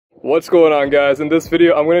What's going on, guys? In this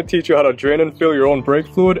video I'm going to teach you how to drain and fill your own brake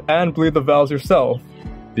fluid and bleed the valves yourself.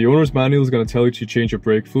 The owner's manual is going to tell you to change your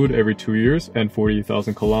brake fluid every 2 years and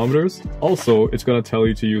 48,000 kilometers. Also, it's going to tell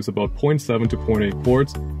you to use about 0.7 to 0.8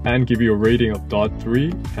 quarts and give you a rating of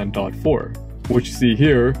 .3 and .4. What you see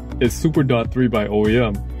here is Super .3 by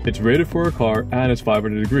OEM. It's rated for a car and it's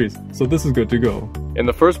 500 degrees, so this is good to go. In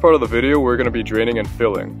the first part of the video, we're going to be draining and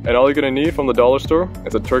filling. And all you're going to need from the dollar store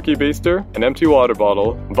is a turkey baster, an empty water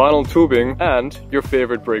bottle, vinyl tubing, and your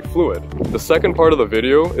favorite brake fluid. The second part of the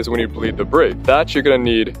video is when you bleed the brake. That you're going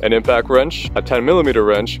to need an impact wrench, a 10mm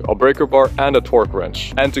wrench, a breaker bar, and a torque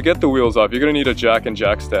wrench. And to get the wheels off, you're going to need a jack and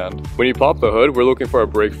jack stand. When you pop the hood, we're looking for a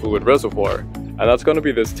brake fluid reservoir. And that's going to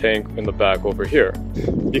be this tank in the back over here.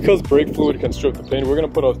 Because brake fluid can strip the paint, we're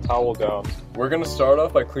going to put a towel down. We're going to start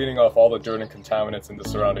off by cleaning off all the dirt and contaminants in the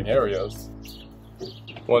surrounding areas.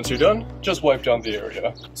 Once you're done, just wipe down the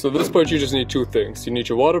area. So this part you just need two things. You need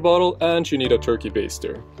your water bottle and you need a turkey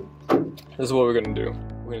baster. This is what we're going to do.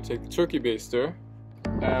 We're going to take the turkey baster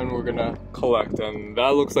and we're going to collect, and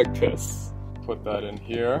that looks like piss. Put that in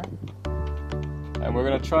here. And we're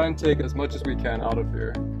going to try and take as much as we can out of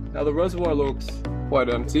here. Now the reservoir looks quite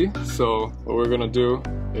empty, so what we're gonna do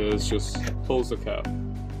is just close the cap.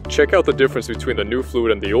 Check out the difference between the new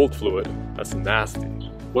fluid and the old fluid. That's nasty.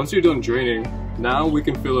 Once you're done draining, now we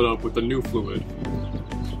can fill it up with the new fluid.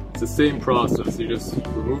 It's the same process. You just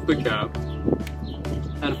remove the cap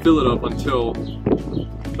and fill it up until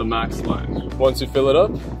the max line. Once you fill it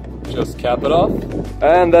up, just cap it off.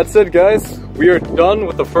 And that's it, guys. We are done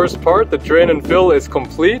with the first part. The drain and fill is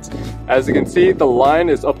complete. As you can see, the line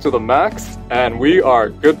is up to the max and we are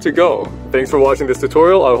good to go. Thanks for watching this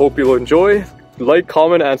tutorial. I hope you'll enjoy. Like,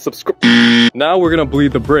 comment, and subscribe. Now we're gonna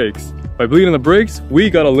bleed the brakes. By bleeding the brakes, we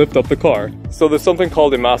gotta lift up the car. So there's something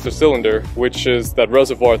called a master cylinder, which is that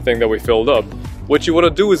reservoir thing that we filled up. What you wanna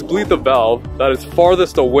do is bleed the valve that is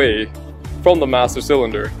farthest away from the master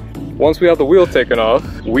cylinder. Once we have the wheel taken off,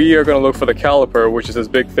 we are going to look for the caliper, which is this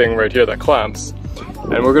big thing right here that clamps.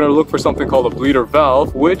 And we're going to look for something called a bleeder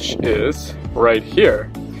valve, which is right here.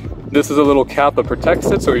 This is a little cap that protects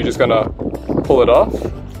it, so you're just going to pull it off.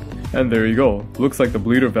 And there you go. Looks like the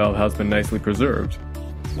bleeder valve has been nicely preserved.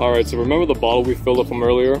 Alright, so remember the bottle we filled up from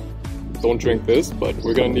earlier? Don't drink this, but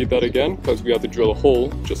we're going to need that again because we have to drill a hole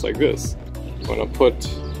just like this. I'm going to put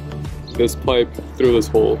this pipe through this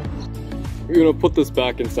hole. We're going to put this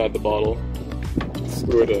back inside the bottle,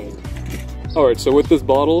 screw it in. Alright, so with this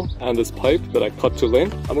bottle and this pipe that I cut to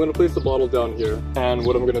length, I'm going to place the bottle down here. And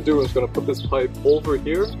what I'm going to do is going to put this pipe over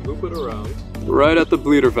here, loop it around. Right at the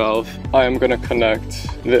bleeder valve, I am going to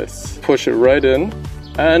connect this. Push it right in,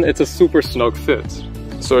 and it's a super snug fit.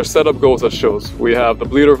 So our setup goes as shows. We have the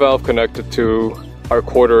bleeder valve connected to our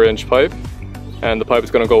 1/4-inch pipe, and the pipe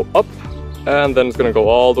is going to go up, and then it's going to go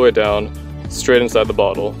all the way down, straight inside the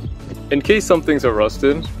bottle. In case some things are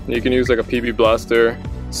rusted, you can use like a PB blaster,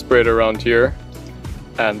 spray it around here,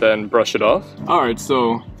 and then brush it off. Alright,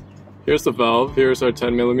 so here's the valve, here's our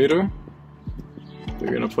 10mm.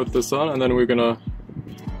 We're gonna put this on and then we're gonna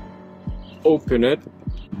open it.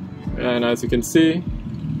 And as you can see,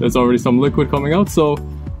 there's already some liquid coming out, so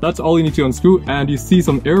that's all you need to unscrew, and you see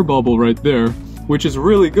some air bubble right there, which is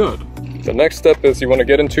really good. The next step is you want to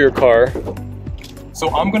get into your car. So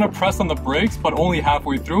I'm gonna press on the brakes, but only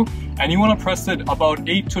halfway through, and you wanna press it about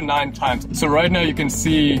 8 to 9 times. So right now you can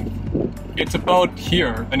see it's about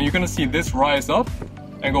here, and you're gonna see this rise up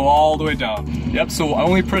and go all the way down. Yep, so I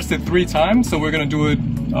only pressed it 3 times, so we're gonna do it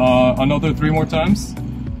another 3 more times.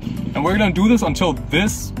 And we're gonna do this until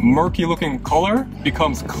this murky looking color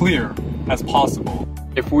becomes clear as possible.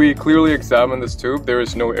 If we clearly examine this tube, there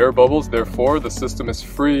is no air bubbles, therefore the system is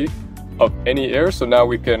free of any air, so now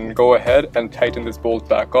we can go ahead and tighten this bolt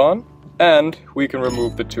back on, and we can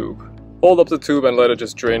remove the tube. Hold up the tube and let it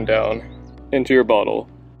just drain down into your bottle.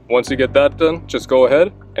 Once you get that done, just go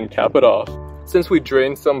ahead and cap it off. Since we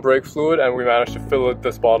drained some brake fluid and we managed to fill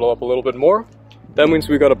this bottle up a little bit more, that means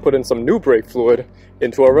we got to put in some new brake fluid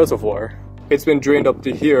into our reservoir. It's been drained up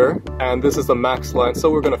to here, and this is the max line,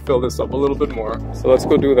 so we're going to fill this up a little bit more. So let's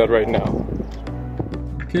go do that right now.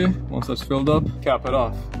 Okay, once that's filled up, cap it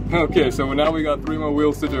off. Okay, so now we got 3 more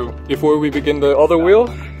wheels to do. Before we begin the other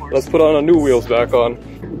wheel, let's put on our new wheels back on.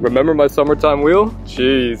 Remember my summertime wheel?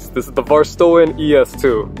 Jeez, this is the Varstoen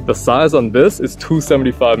ES2. The size on this is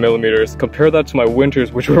 275mm. Compare that to my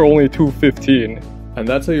winters, which were only 215. And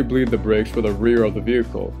that's how you bleed the brakes for the rear of the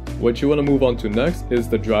vehicle. What you want to move on to next is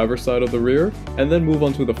the driver's side of the rear, and then move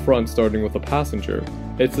on to the front starting with the passenger.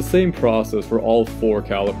 It's the same process for all 4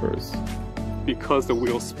 calipers. Because the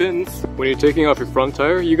wheel spins, when you're taking off your front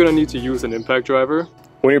tire, you're going to need to use an impact driver.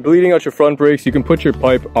 When you're bleeding out your front brakes, you can put your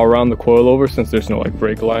pipe around the coilover since there's no like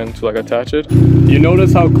brake line to like attach it. You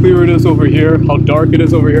notice how clear it is over here, how dark it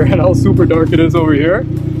is over here, and how super dark it is over here.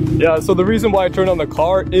 Yeah, so the reason why I turned on the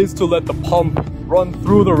car is to let the pump run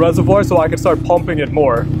through the reservoir so I can start pumping it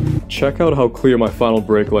more. Check out how clear my final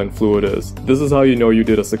brake line fluid is. This is how you know you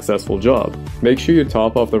did a successful job. Make sure you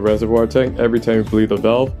top off the reservoir tank every time you bleed the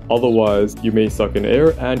valve, otherwise you may suck in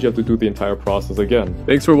air and you have to do the entire process again.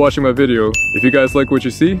 Thanks for watching my video. If you guys like what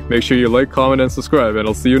you see, make sure you like, comment, and subscribe, and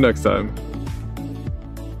I'll see you next time.